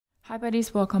Hi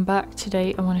buddies, welcome back.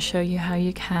 Today I want to show you how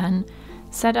you can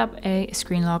set up a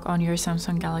screen lock on your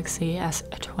Samsung Galaxy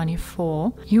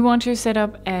S24. You want to set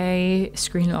up a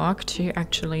screen lock to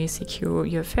actually secure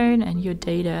your phone and your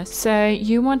data. So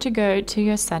you want to go to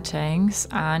your settings,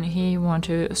 and here you want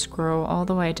to scroll all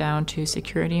the way down to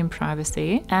security and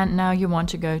privacy. And now you want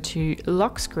to go to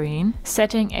lock screen.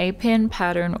 Setting a PIN,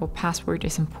 pattern or password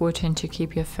is important to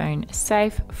keep your phone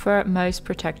safe. For most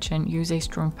protection, use a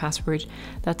strong password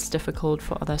that's difficult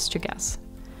for others to guess.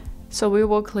 So we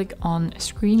will click on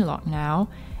screen lock now,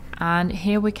 and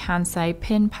here we can say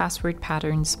PIN, password,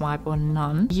 pattern, swipe or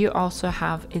none. You also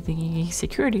have the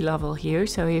security level here.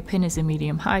 So your PIN is a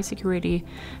medium high security,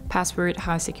 password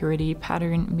high security,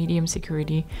 pattern medium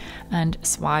security, and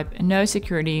swipe no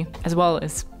security, as well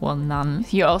as none.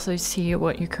 You also see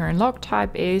what your current lock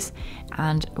type is,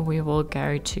 and we will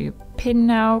go to PIN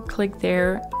now, click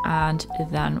there, and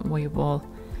then we will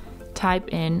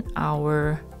type in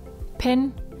our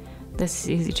PIN. This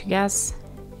is easy to guess,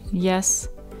 yes,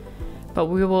 but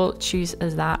we will choose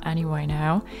as that anyway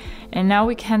now. And now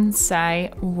we can say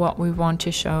what we want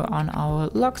to show on our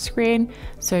lock screen.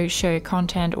 So show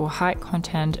content or hide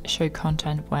content, show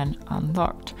content when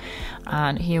unlocked.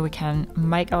 And here we can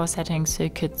make our settings, so you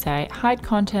could say hide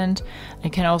content. You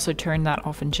can also turn that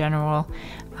off in general,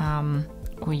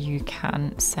 or you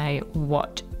can say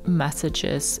what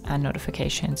messages and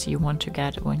notifications you want to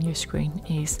get when your screen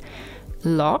is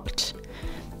locked.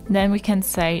 Then we can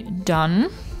say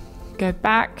done, go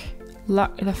back,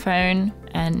 lock the phone,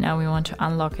 and now we want to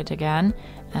unlock it again,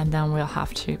 and then we'll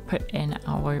have to put in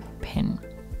our PIN.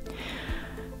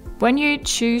 When you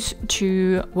choose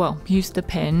to use the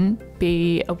PIN,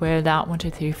 be aware that 1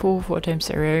 2 3 4 times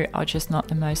 0 are just not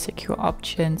the most secure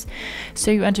options,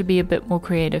 so you want to be a bit more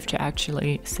creative to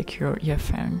actually secure your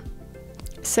phone.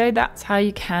 So that's how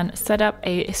you can set up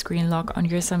a screen lock on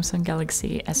your Samsung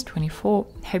Galaxy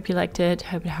S24. Hope you liked it,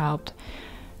 hope it helped.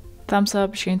 Thumbs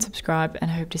up, share and subscribe, and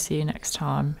hope to see you next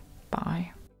time.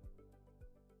 Bye.